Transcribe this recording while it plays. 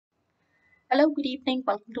Hello, good evening.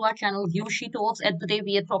 Welcome to our channel Yushi Talks. And today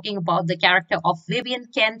we are talking about the character of Vivian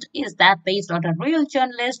Kent. Is that based on a real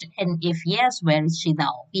journalist? And if yes, where is she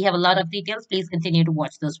now? We have a lot of details. Please continue to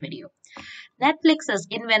watch this video. Netflix's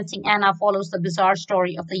Inventing Anna follows the bizarre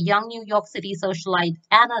story of the young New York City socialite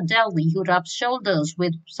Anna Delvey, who rubs shoulders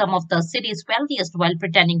with some of the city's wealthiest while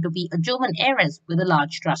pretending to be a German heiress with a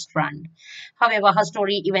large trust fund. However, her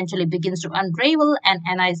story eventually begins to unravel, and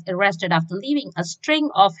Anna is arrested after leaving a string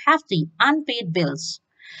of hefty, unpaid bills.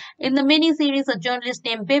 In the miniseries, a journalist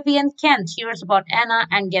named Vivian Kent hears about Anna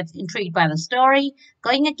and gets intrigued by the story.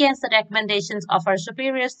 Going against the recommendations of her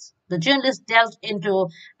superiors, the journalist delves into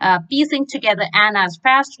piecing together Anna's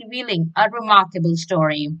past, revealing a remarkable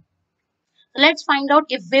story. Let's find out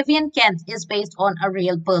if Vivian Kent is based on a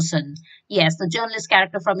real person. Yes, the journalist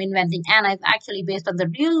character from Inventing Anna is actually based on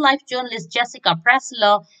the real life journalist Jessica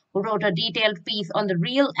Pressler, who wrote a detailed piece on the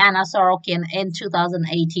real Anna Sorokin in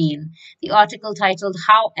 2018. The article titled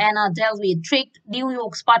How Anna Delvey Tricked New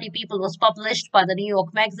York's Party People was published by the New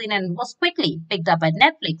York Magazine and was quickly picked up by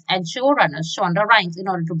Netflix and showrunner Shonda Rhimes in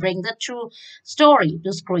order to bring the true story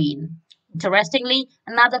to screen. Interestingly,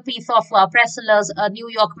 another piece of Pressler's New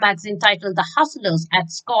York Magazine titled The Hustlers at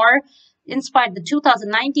Score inspired the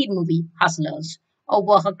 2019 movie Hustlers.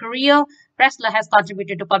 Over her career, Pressler has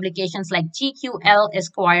contributed to publications like GQL,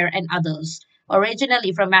 Esquire, and others.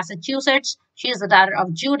 Originally from Massachusetts, she is the daughter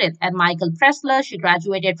of Judith and Michael Pressler. She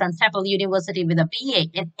graduated from Temple University with a BA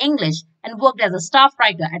in English and worked as a staff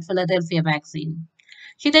writer at Philadelphia Magazine.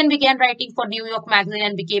 She then began writing for New York Magazine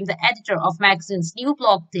and became the editor of magazine's new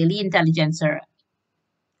blog, Daily Intelligencer.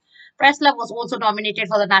 Pressler was also nominated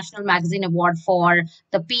for the National Magazine Award for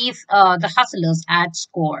the piece The Hustlers at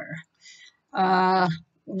Score.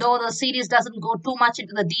 Though the series doesn't go too much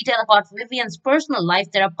into the detail about Vivian's personal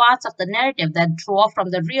life, there are parts of the narrative that draw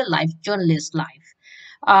from the real life journalist life.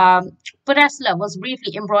 Pressler was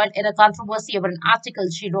briefly embroiled in a controversy over an article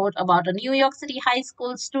she wrote about a New York City high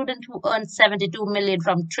school student who earned 72 million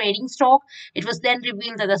from trading stock. It was then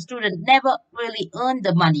revealed that the student never really earned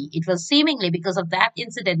the money. It was seemingly because of that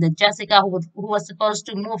incident that Jessica, who was supposed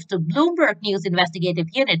to move to Bloomberg News investigative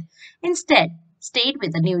unit, instead stayed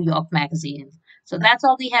with the New York Magazine. So that's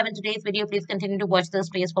all we have in today's video. Please continue to watch this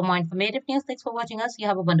space for more informative news. Thanks for watching us. You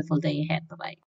have a wonderful day ahead. Bye bye.